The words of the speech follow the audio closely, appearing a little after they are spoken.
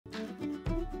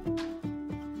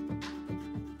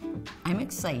I'm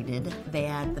excited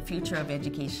that the future of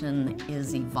education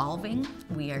is evolving.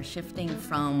 We are shifting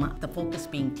from the focus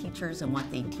being teachers and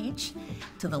what they teach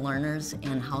to the learners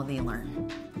and how they learn.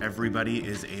 Everybody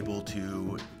is able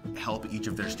to help each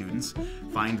of their students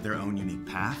find their own unique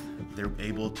path. They're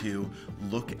able to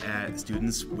look at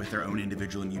students with their own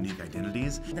individual and unique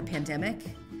identities. The pandemic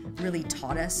really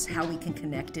taught us how we can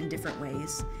connect in different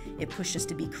ways. It pushed us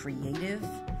to be creative.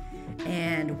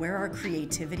 And where our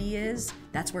creativity is,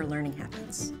 that's where learning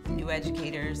happens. New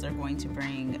educators are going to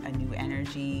bring a new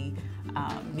energy,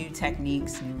 new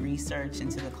techniques, new research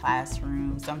into the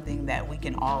classroom, something that we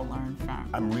can all learn from.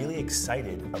 I'm really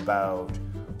excited about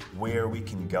where we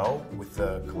can go with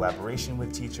the collaboration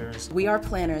with teachers. We are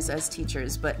planners as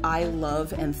teachers, but I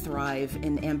love and thrive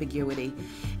in ambiguity.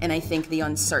 And I think the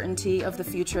uncertainty of the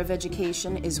future of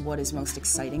education is what is most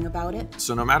exciting about it.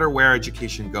 So no matter where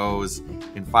education goes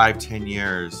in 5-10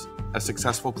 years, a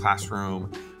successful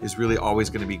classroom is really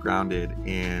always going to be grounded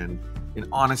in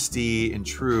honesty, in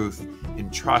truth,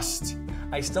 in trust.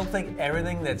 I still think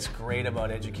everything that's great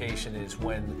about education is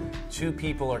when two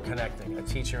people are connecting, a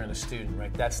teacher and a student,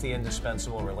 right? That's the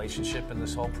indispensable relationship in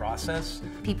this whole process.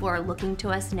 People are looking to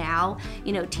us now.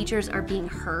 You know, teachers are being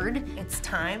heard. It's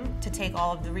time to take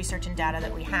all of the research and data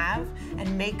that we have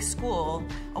and make school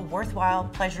a worthwhile,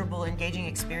 pleasurable, engaging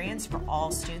experience for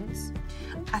all students.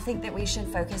 I think that we should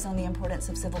focus on the importance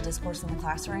of civil discourse in the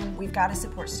classroom. We've got to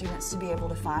support students to be able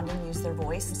to find and use their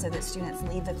voice so that students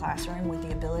leave the classroom with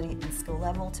the ability and skill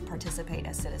level to participate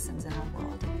as citizens in our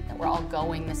world. That we're all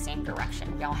going the same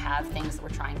direction. We all have things that we're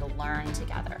trying to learn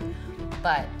together.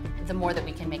 But the more that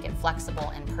we can make it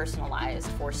flexible and personalized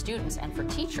for students and for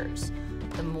teachers,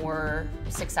 the more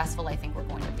successful I think we're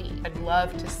going to be. I'd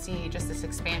love to see just this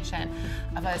expansion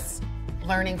of us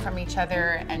learning from each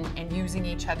other and using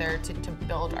each other to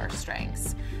build our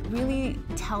strengths. Really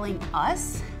telling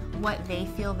us what they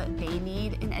feel that they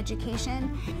need in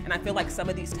education. And I feel like some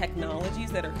of these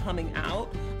technologies that are coming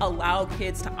out allow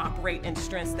kids to operate in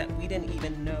strengths that we didn't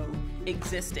even know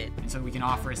existed. And so we can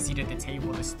offer a seat at the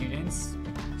table to students,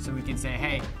 so we can say,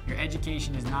 hey, your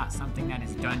education is not something that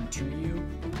is done to you,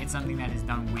 it's something that is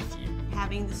done with you.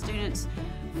 Having the students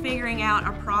figuring out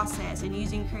a process and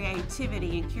using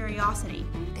creativity and curiosity.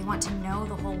 They want to know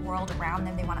the whole world around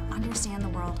them, they want to understand the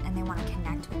world, and they want to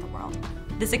connect with the world.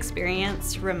 This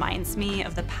experience reminds me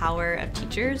of the power of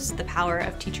teachers, the power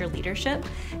of teacher leadership,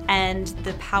 and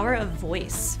the power of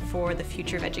voice for the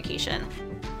future of education.